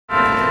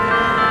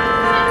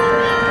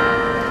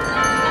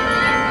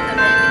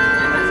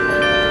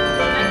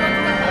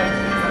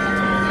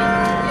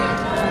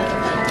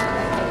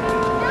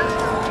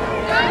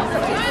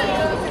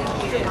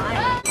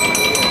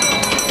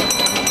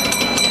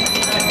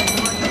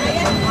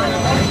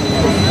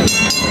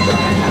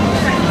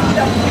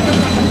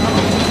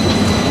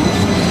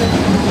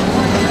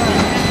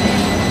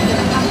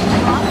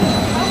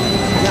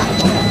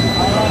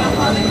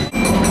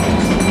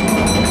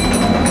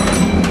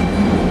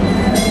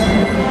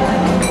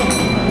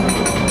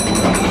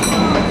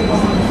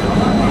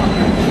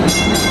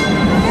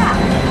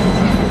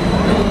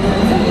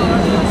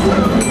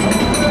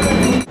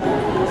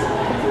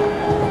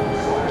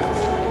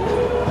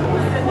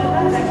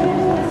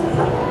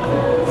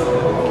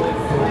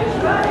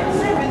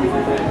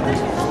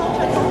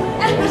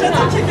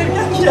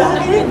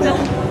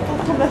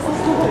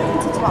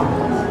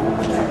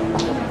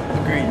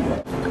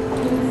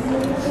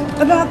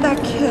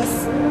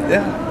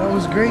Yeah, that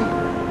was great.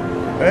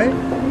 Right?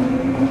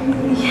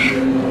 Yeah,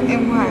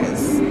 it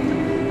was.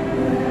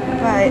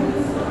 But...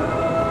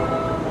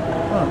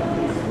 Huh.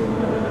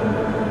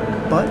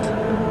 But?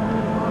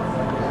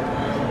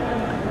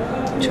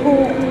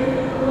 Joel,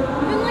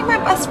 you've been like my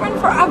best friend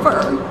forever.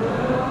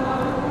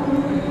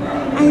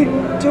 I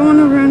don't want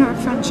to ruin our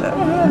friendship.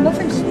 Oh, no,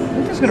 nothing's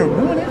gonna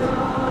ruin it.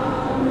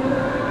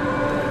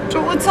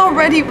 Joel, it's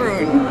already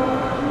ruined.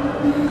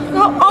 Look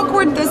how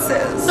awkward this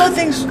is.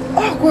 Nothing's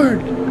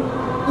awkward.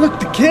 Look,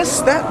 the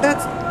kiss,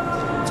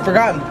 it's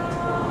forgotten.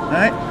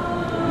 Alright?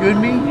 You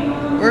and me,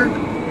 we're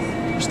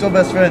still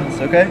best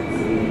friends, okay?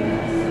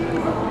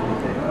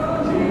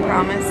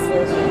 Promise.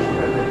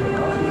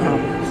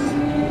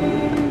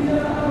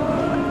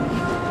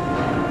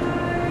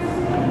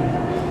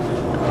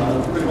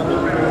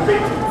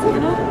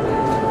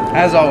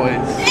 As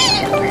always.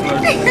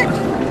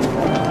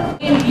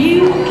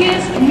 You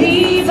kissed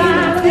me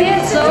by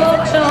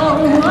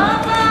mistletoe,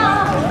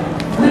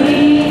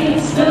 we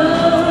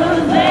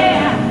stood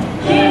there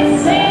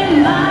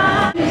kissing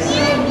my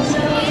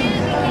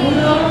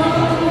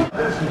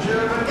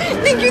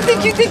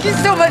Thank you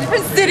so much for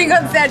sitting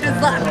on Santa's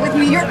lap with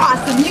me. You're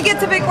awesome. You get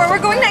to pick where we're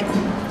going next.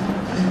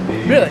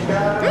 Really?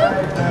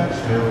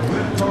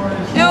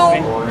 No,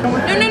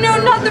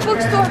 not the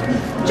bookstore.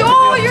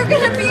 Joel, you're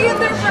gonna be in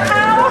there for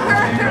hours.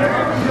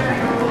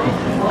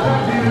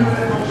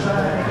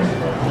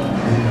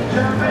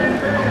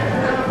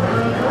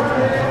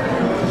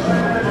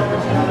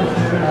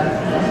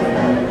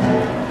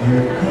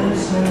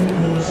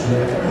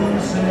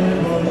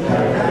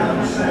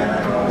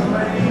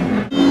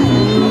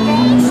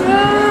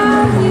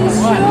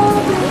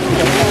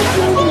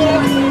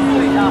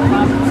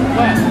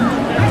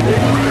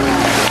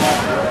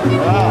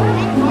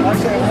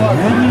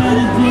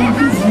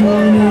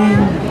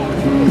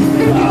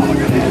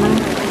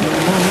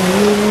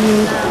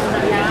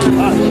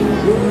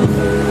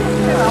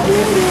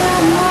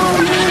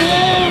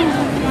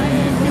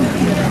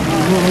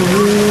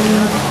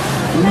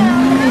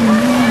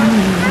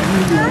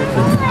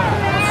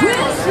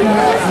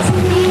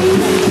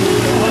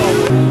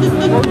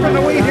 We're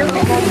gonna wait here for a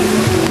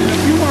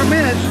few more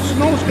minutes. The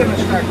snow's gonna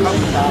start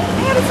coming down. I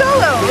had a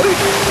solo.